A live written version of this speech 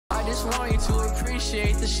just want you to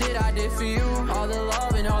appreciate the shit I did for you. All the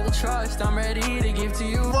love and all the trust I'm ready to give to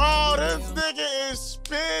you. Bro, this nigga is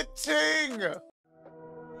spitting.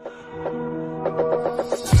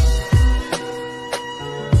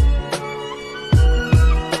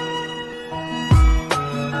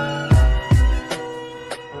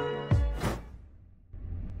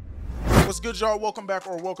 What's good, y'all? Welcome back,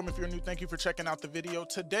 or welcome if you're new. Thank you for checking out the video.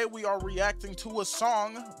 Today we are reacting to a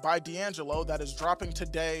song by Dxngelo that is dropping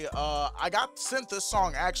today. I got sent this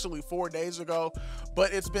song actually 4 days ago,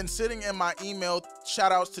 but it's been sitting in my email.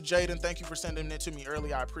 Shout outs to Jaden. Thank you for sending it to me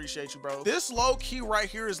early. I appreciate you, bro. This low key right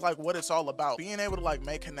here is like what it's all about. Being able to like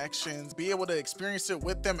make connections, be able to experience it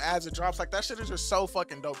with them as it drops. Like that shit is just so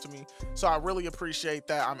fucking dope to me. So I really appreciate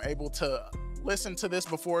that I'm able to listen to this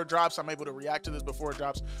before it drops. I'm able to react to this before it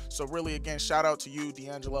drops. So really, again, shout out to you,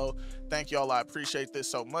 Dxngelo. Thank y'all. I appreciate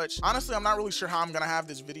this so much. Honestly, I'm not really sure how I'm gonna have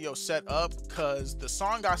this video set up because the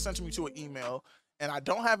song got sent to me to an email and I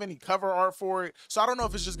don't have any cover art for it. So I don't know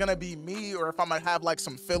if it's just gonna be me or if I might have like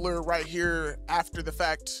some filler right here after the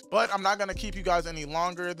fact, but I'm not gonna keep you guys any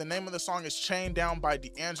longer. The name of the song is Chained Down by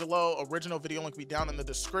Dxngelo. Original video link will be down in the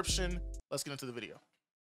description. Let's get into the video.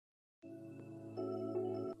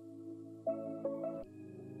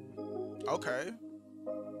 Okay.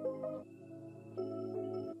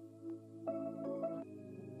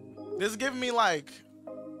 This is giving me like,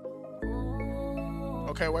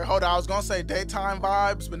 okay, wait, hold on. I was gonna say daytime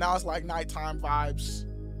vibes, but now it's like nighttime vibes.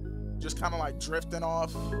 Just kind of like drifting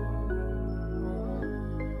off. What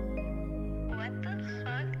the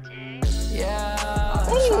fuck, Jay? Yeah,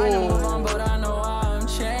 I'm trying to move on, but I know I'm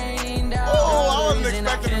chained out. Oh, I wasn't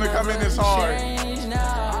expecting him to come in this hard.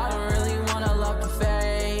 I don't really wanna love to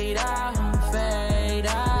fade out, fade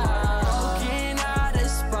out. Looking at a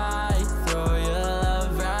spike, throw your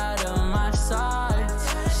love right on my side.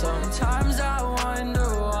 Sometimes I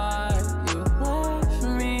wonder why you left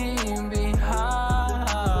me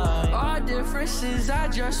behind. Our differences, I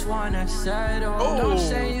just wanna settle. Don't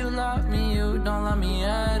say you love me, you don't love me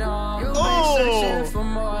at all. You've been searching for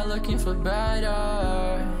more, looking for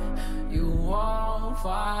better. You won't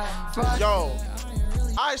find. Yo,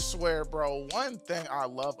 I swear, bro, one thing I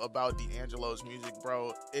love about Dxngelo's music,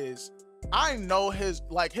 bro, is I know his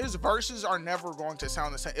verses are never going to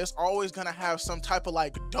sound the same. It's always gonna have some type of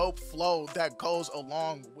like dope flow that goes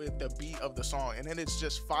along with the beat of the song, and then it's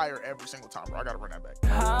just fire every single time, bro. I gotta run that back.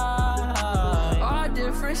 Our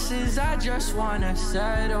differences, I just wanna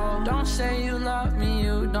settle. Don't say you love me,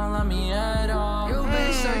 you don't love me at all. You've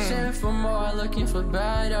been searching for more, looking for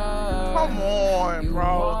better. Come on,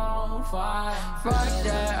 bro. Fuck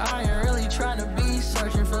that, I ain't really trying to be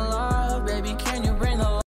searching for love. Baby, can you bring the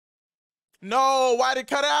love? No, why'd it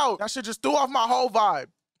cut out? That shit just threw off my whole vibe.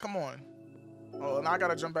 Come on. Oh, now I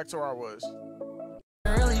gotta jump back to where I was.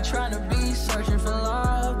 Really trying to be searching for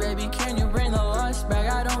love. Baby, can you bring the lust back?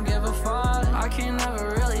 I don't give a fuck. I can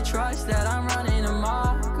never really trust that I'm running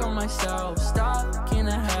amok on myself. Stop in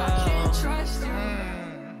the hell. I can't trust you.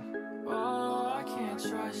 Oh, I can't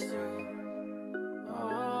trust you.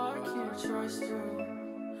 Oh, I can't trust you.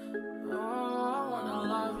 Oh, I wanna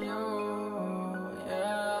love you.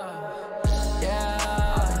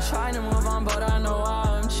 Yeah, I'm trying to move on, but I know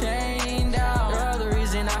I'm chained out. You're the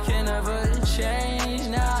reason I can never change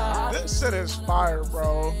now. This shit is fire,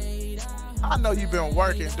 bro. I know you've been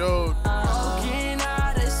working, dude. Looking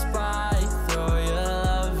at a spike, throw your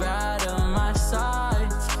love right on my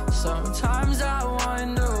side. Sometimes I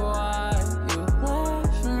wonder why you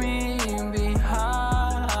left me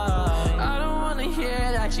behind. I don't wanna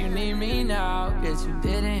hear that you need me now, 'cause you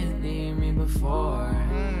didn't need me before.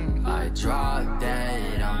 I dropped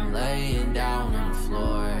dead, I'm laying down on the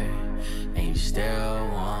floor, and you still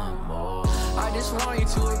want more. I just want you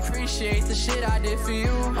to appreciate the shit I did for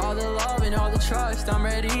you. All the love and all the trust I'm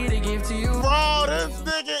ready to give to you. Bro, this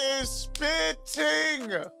nigga is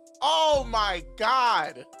spitting. Oh my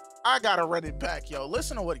God. I gotta run it back, yo.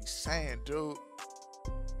 Listen to what he's saying, dude.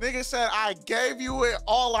 Nigga said, I gave you it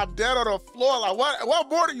all, I'm dead on the floor. Like, what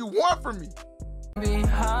more do you want from me?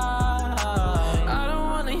 I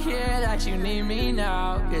don't wanna hear that you need me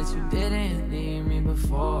now, 'cause you didn't need me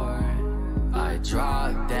before. I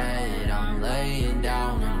dropped dead, I'm laying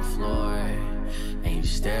down on the floor, and you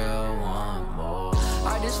still want more.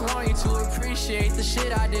 I just want you to appreciate the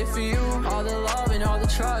shit I did for you. All the love and all the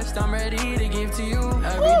trust I'm ready to give to you.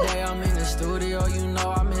 Every day I'm in the studio, you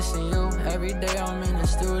know I'm missing you. Every day I'm in the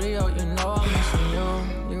studio, you know I'm missing you.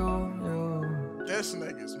 This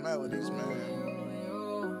nigga's melodies, man.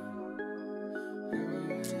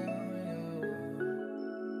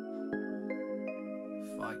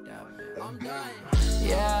 Fuck that, man. I'm done.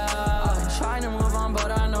 Yeah, I'm trying to move on,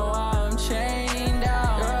 but I know I'm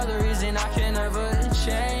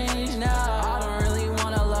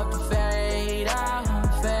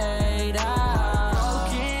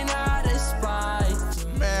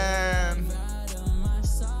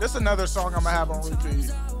another song I'm gonna have on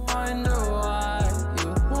repeat. Wonder why you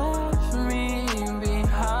left me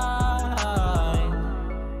behind.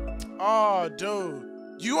 Oh, dude.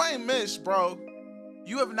 You ain't missed, bro.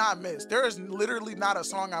 You have not missed. There is literally not a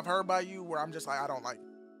song I've heard by you where I'm just like, I don't like it.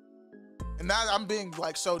 And that I'm being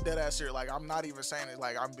like so dead ass serious. Like, I'm not even saying it,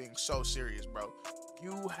 like I'm being so serious, bro.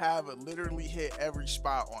 You have literally hit every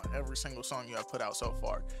spot on every single song you have put out so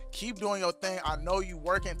far. Keep doing your thing. I know you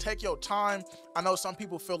working. Take your time. I know some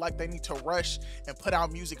people feel like they need to rush and put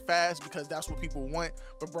out music fast because that's what people want.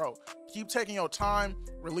 But bro, keep taking your time.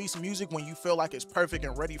 Release music when you feel like it's perfect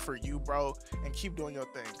and ready for you, bro. And keep doing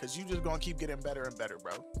your thing because you just gonna keep getting better and better,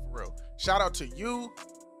 bro. For real. Shout out to you,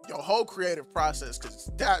 your whole creative process, because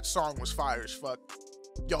that song was fire as fuck.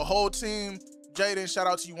 Your whole team. Jaden, shout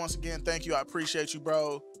out to you once again. Thank you. I appreciate you,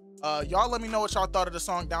 bro. Y'all let me know what y'all thought of the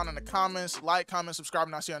song down in the comments. Like, comment, subscribe,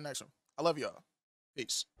 and I'll see you on the next one. I love y'all.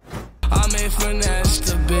 Peace. I may finesse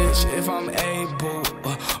the bitch if I'm able.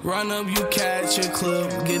 Run up, you catch a clip,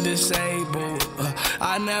 get disabled.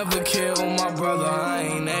 I never kill my brother, I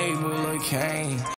ain't able to cane.